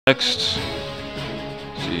Next,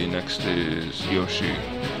 see, next is Yoshi.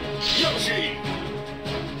 Yoshi!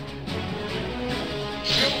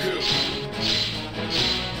 Goku!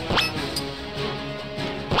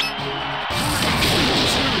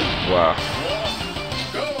 Wow.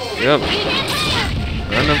 Yep.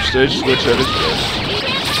 Random stage switch at his best.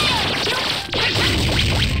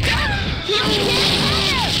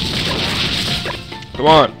 Come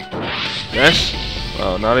on! Ness?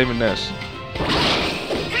 Oh, not even Ness.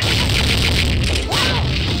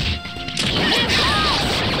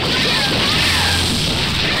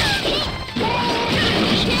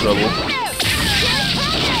 Trouble.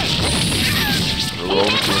 We'll roll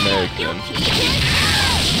into an egg then.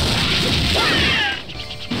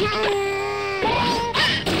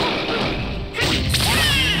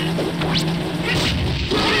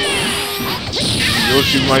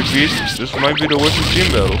 Yoshi might be. This might be the Western team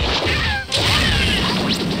battle.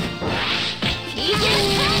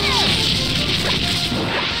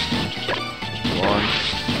 Come on.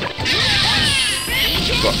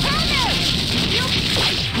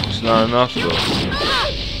 It's not enough though.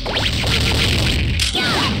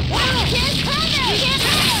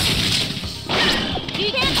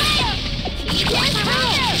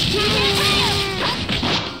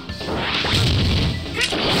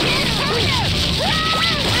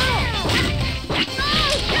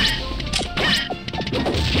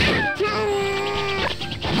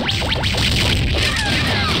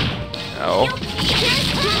 Ow.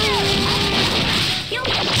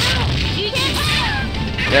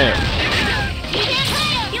 Damn.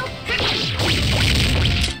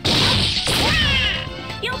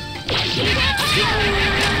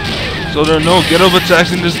 So there are no get-up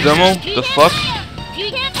attacks in this demo? The fuck?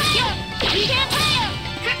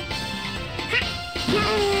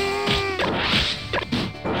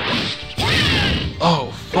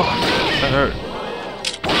 Oh fuck, that hurt.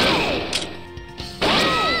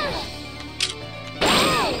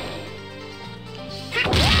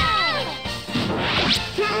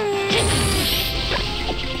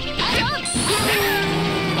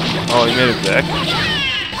 Oh, he made it back?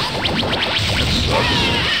 That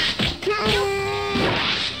sucks.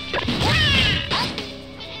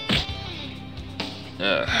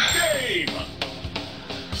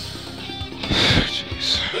 Jeez.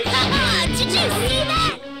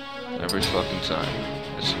 Every fucking time.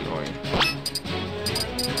 It's annoying.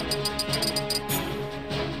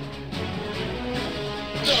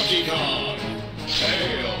 Donkey Kong!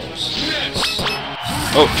 Tails! Ness!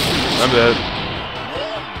 Oh, my bad.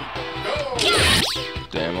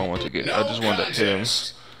 Damn, I want to get. I just wanted to hit him.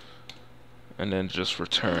 And then just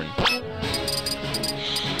return.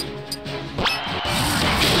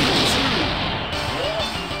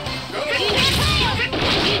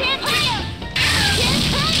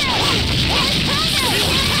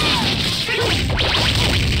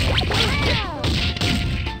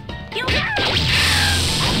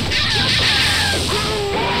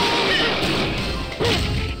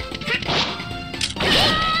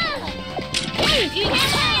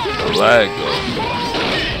 Lag though.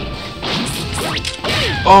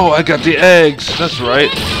 Oh, I got the eggs. That's right.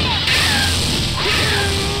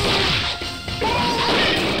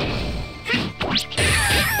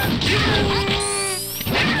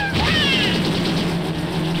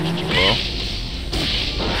 Well.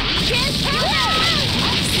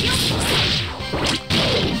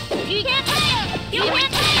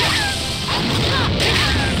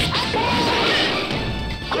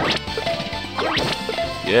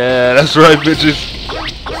 Yeah, that's right, bitches.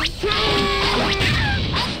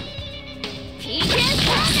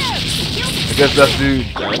 I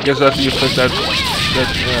guess that's the effect that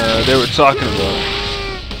they were talking about.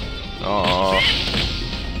 Aww.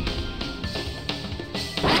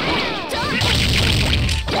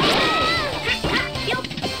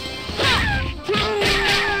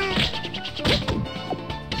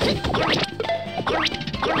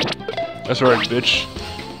 That's right, bitch.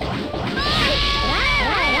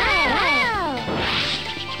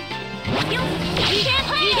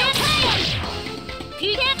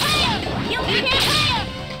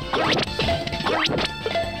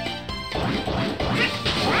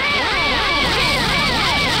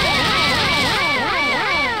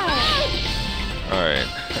 Alright.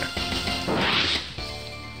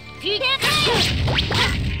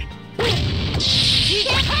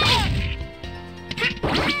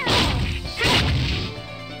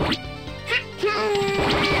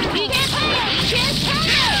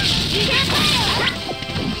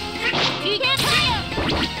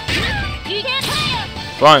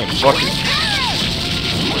 Fine, fuck it.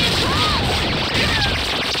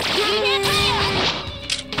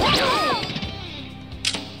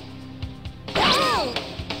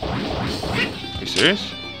 You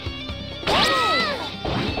serious?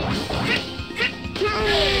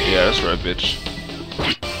 Yeah, that's right, bitch.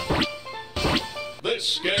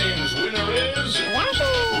 This game's winner is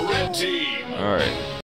Red Team. Alright.